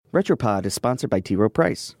Retropod is sponsored by T. Rowe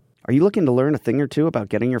Price. Are you looking to learn a thing or two about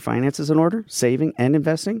getting your finances in order, saving, and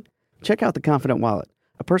investing? Check out The Confident Wallet,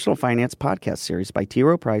 a personal finance podcast series by T.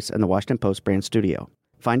 Rowe Price and the Washington Post brand studio.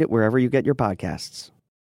 Find it wherever you get your podcasts.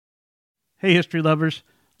 Hey, history lovers.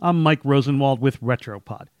 I'm Mike Rosenwald with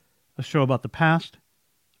Retropod, a show about the past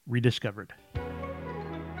rediscovered.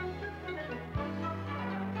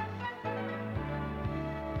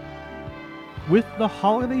 With the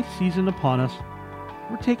holiday season upon us,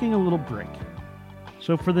 we're taking a little break.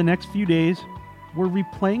 So for the next few days, we're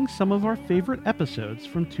replaying some of our favorite episodes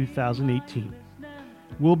from 2018.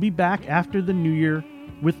 We'll be back after the new year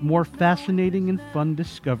with more fascinating and fun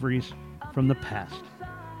discoveries from the past.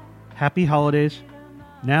 Happy holidays.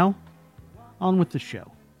 Now, on with the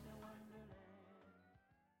show.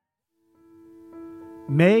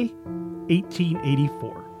 May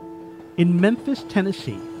 1884. In Memphis,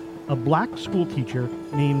 Tennessee, a black schoolteacher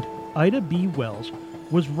named Ida B. Wells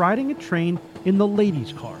was riding a train in the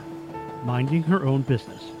ladies' car, minding her own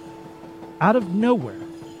business. Out of nowhere,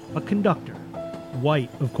 a conductor,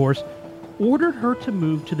 white of course, ordered her to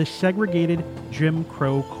move to the segregated Jim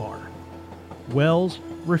Crow car. Wells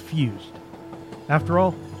refused. After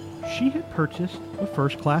all, she had purchased a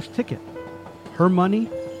first-class ticket. Her money,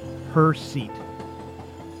 her seat.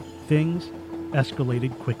 Things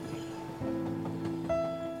escalated quickly.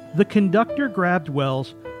 The conductor grabbed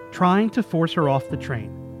Wells, trying to force her off the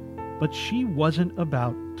train, but she wasn't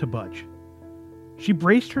about to budge. She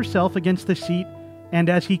braced herself against the seat, and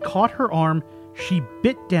as he caught her arm, she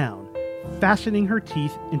bit down, fastening her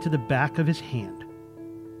teeth into the back of his hand.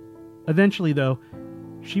 Eventually, though,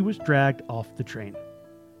 she was dragged off the train.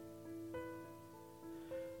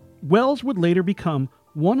 Wells would later become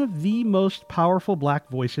one of the most powerful black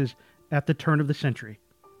voices at the turn of the century.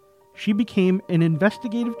 She became an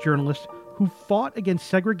investigative journalist who fought against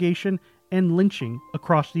segregation and lynching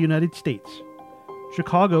across the United States.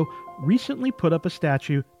 Chicago recently put up a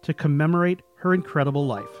statue to commemorate her incredible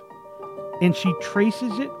life. And she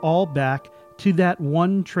traces it all back to that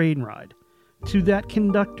one train ride, to that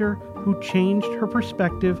conductor who changed her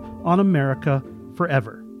perspective on America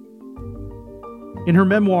forever. In her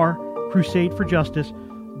memoir, Crusade for Justice,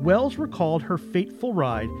 Wells recalled her fateful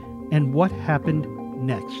ride and what happened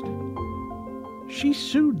next. She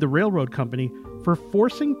sued the railroad company for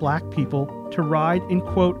forcing black people to ride in,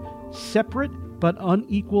 quote, separate but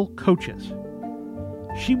unequal coaches.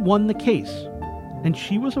 She won the case, and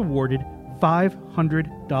she was awarded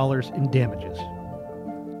 $500 in damages.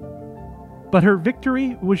 But her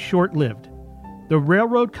victory was short-lived. The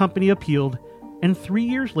railroad company appealed, and 3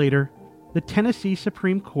 years later, the Tennessee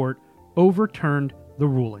Supreme Court overturned the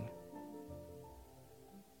ruling.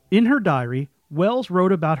 In her diary, Wells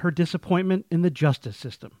wrote about her disappointment in the justice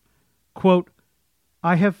system. Quote,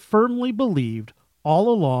 I have firmly believed all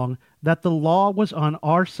along that the law was on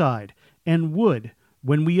our side and would,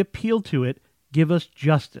 when we appealed to it, give us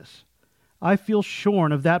justice. I feel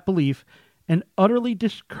shorn of that belief and utterly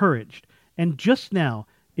discouraged, and just now,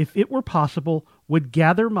 if it were possible, would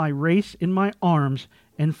gather my race in my arms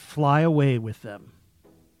and fly away with them.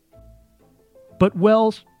 But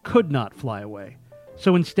Wells could not fly away,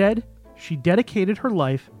 so instead, she dedicated her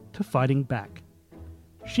life to fighting back.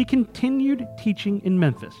 She continued teaching in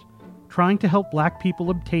Memphis, trying to help black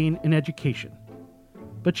people obtain an education.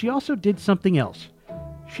 But she also did something else.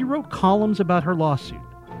 She wrote columns about her lawsuit.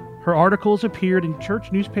 Her articles appeared in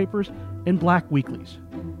church newspapers and black weeklies.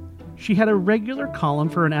 She had a regular column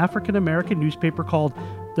for an African-American newspaper called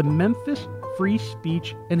the Memphis Free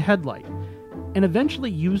Speech and Headlight, and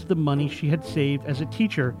eventually used the money she had saved as a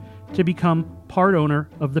teacher to become part owner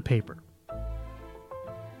of the paper.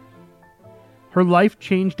 Her life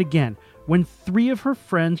changed again when 3 of her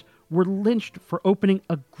friends were lynched for opening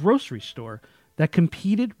a grocery store that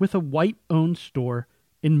competed with a white-owned store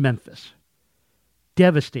in Memphis.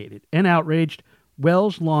 Devastated and outraged,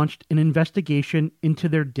 Wells launched an investigation into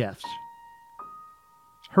their deaths.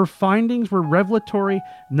 Her findings were revelatory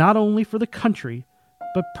not only for the country,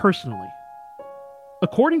 but personally.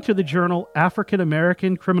 According to the journal African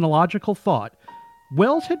American Criminological Thought,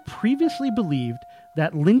 Wells had previously believed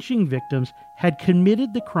that lynching victims had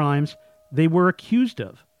committed the crimes they were accused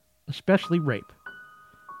of, especially rape.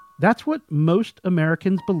 That's what most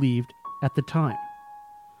Americans believed at the time.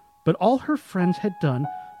 But all her friends had done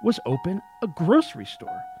was open a grocery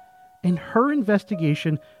store, and her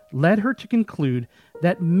investigation led her to conclude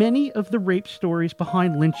that many of the rape stories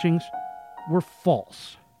behind lynchings were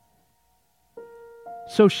false.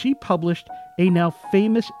 So she published a now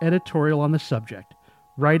famous editorial on the subject,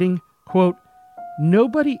 writing, quote,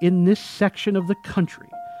 "Nobody in this section of the country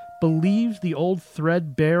believes the old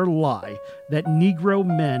threadbare lie that Negro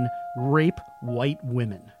men rape white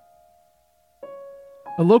women.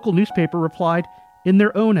 A local newspaper replied in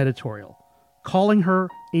their own editorial, calling her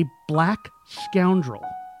a black scoundrel.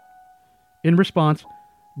 In response,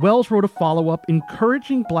 Wells wrote a follow-up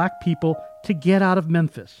encouraging black people to get out of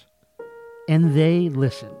Memphis. And they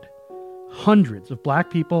listened. Hundreds of black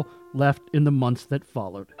people left in the months that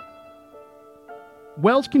followed.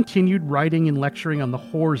 Wells continued writing and lecturing on the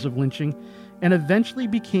horrors of lynching and eventually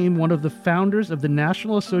became one of the founders of the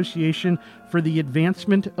National Association for the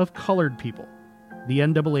Advancement of Colored People, the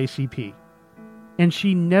NAACP. And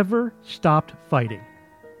she never stopped fighting,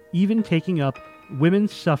 even taking up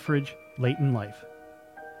women's suffrage late in life.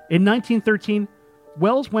 In 1913,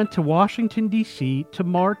 Wells went to Washington, D.C. to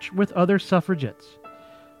march with other suffragettes.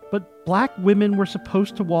 But black women were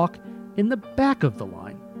supposed to walk in the back of the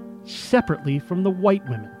line, separately from the white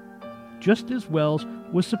women, just as Wells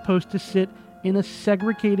was supposed to sit in a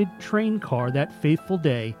segregated train car that fateful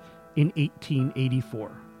day in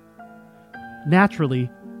 1884. Naturally,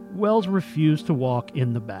 Wells refused to walk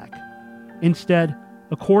in the back. Instead,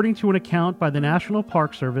 according to an account by the National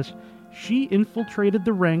Park Service, she infiltrated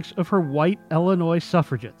the ranks of her white Illinois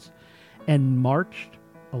suffragettes and marched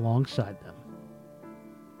alongside them.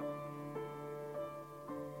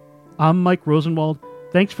 I'm Mike Rosenwald.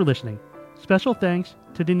 Thanks for listening. Special thanks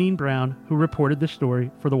to Deneen Brown, who reported this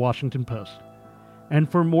story for the Washington Post.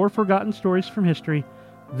 And for more forgotten stories from history,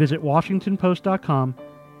 visit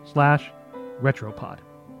WashingtonPost.com/Retropod.